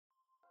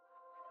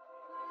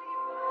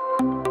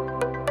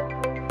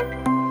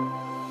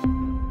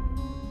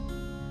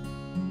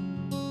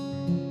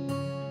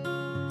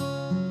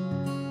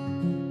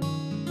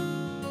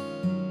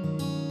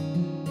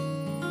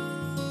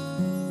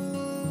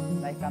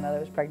found out I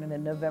was pregnant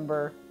in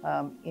November,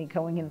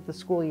 going into the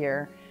school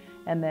year.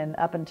 And then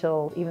up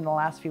until even the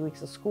last few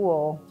weeks of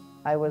school,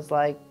 I was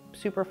like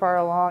super far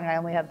along. I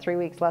only had 3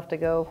 weeks left to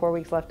go, 4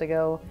 weeks left to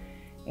go.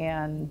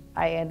 And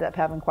I ended up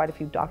having quite a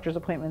few doctor's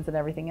appointments and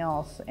everything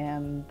else.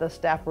 And the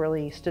staff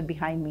really stood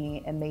behind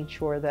me and made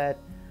sure that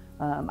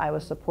I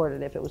was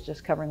supported. If it was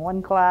just covering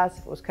one class,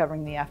 if it was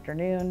covering the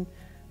afternoon,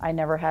 I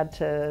never had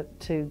to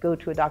go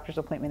to a doctor's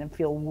appointment and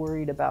feel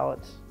worried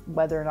about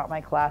whether or not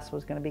my class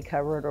was going to be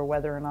covered or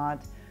whether or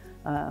not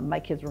my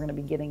kids were going to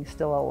be getting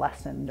still a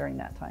lesson during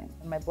that time.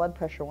 And my blood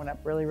pressure went up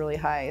really, really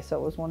high. So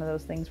it was one of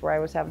those things where I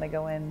was having to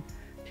go in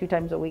 2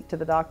 times a week to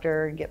the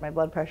doctor and get my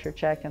blood pressure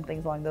checked and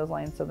things along those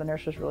lines. So the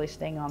nurse was really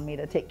staying on me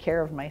to take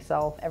care of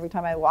myself. Every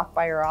time I walked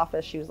by her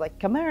office, she was like,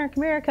 come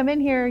here, come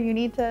in here. You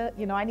need to,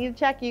 I need to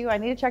check you. I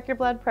need to check your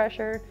blood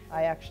pressure.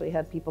 I actually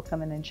had people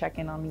come in and check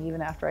in on me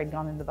even after I'd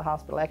gone into the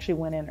hospital. I actually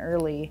went in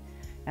early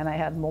and I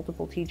had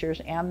multiple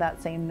teachers and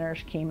that same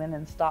nurse came in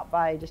and stopped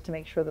by just to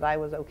make sure that I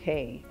was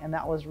okay. And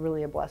that was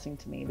really a blessing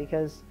to me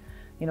because,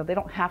 they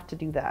don't have to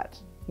do that.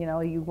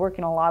 You work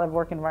in a lot of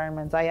work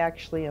environments. I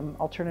actually am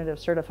alternative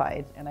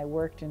certified and I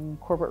worked in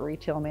corporate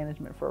retail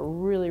management for a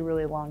really,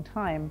 really long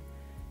time.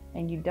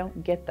 And you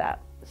don't get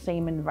that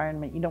same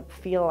environment. You don't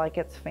feel like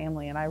it's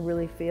family. And I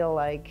really feel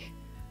like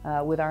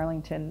with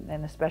Arlington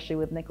and especially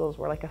with Nichols,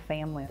 we're like a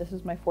family. This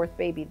is my 4th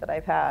baby that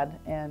I've had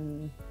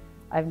and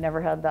I've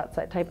never had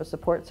that type of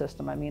support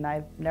system. I mean,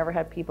 I've never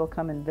had people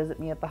come and visit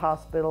me at the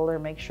hospital or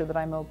make sure that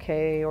I'm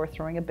okay or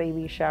throwing a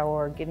baby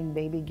shower or getting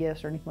baby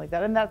gifts or anything like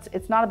that. And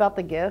it's not about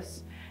the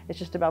gifts, it's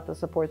just about the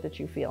support that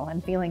you feel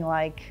and feeling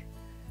like,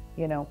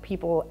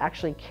 people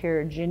actually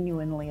care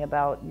genuinely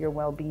about your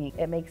well-being.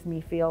 It makes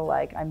me feel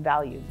like I'm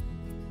valued.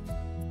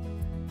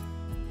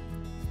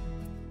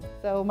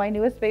 So my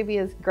newest baby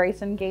is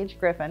Grayson Gage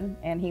Griffin,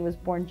 and he was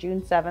born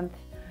June 7th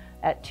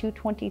at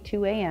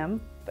 2:22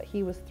 a.m. But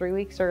he was 3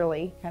 weeks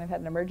early, kind of had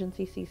an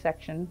emergency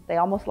C-section. They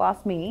almost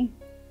lost me.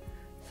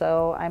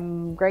 So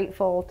I'm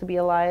grateful to be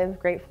alive,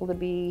 grateful to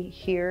be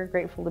here,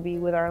 grateful to be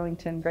with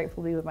Arlington,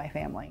 grateful to be with my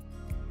family.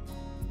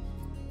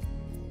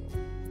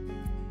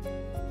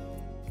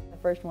 The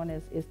first one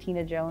is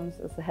Tina Jones,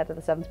 is the head of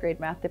the 7th grade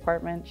math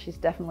department. She's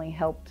definitely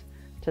helped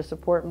to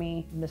support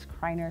me. Miss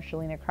Kreiner,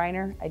 Shalina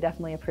Kreiner, I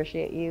definitely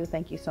appreciate you.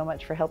 Thank you so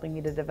much for helping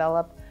me to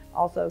develop.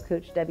 Also,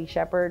 Coach Debbie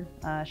Shepard,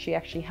 she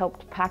actually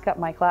helped pack up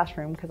my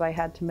classroom because I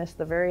had to miss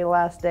the very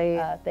last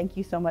day. Thank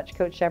you so much,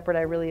 Coach Shepard,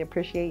 I really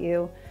appreciate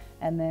you.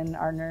 And then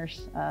our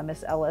nurse,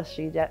 Miss Ellis,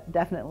 she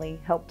definitely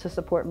helped to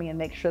support me and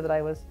make sure that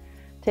I was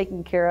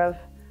taken care of.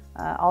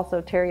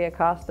 Also, Terry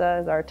Acosta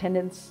is our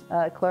attendance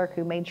clerk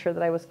who made sure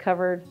that I was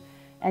covered,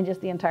 and just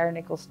the entire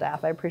Nichols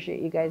staff. I appreciate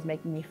you guys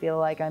making me feel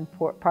like I'm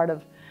part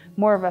of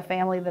more of a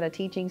family than a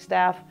teaching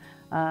staff,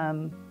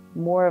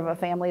 more of a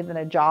family than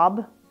a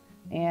job,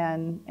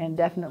 and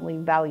definitely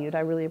valued. I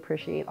really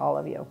appreciate all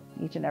of you,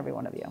 each and every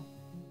one of you.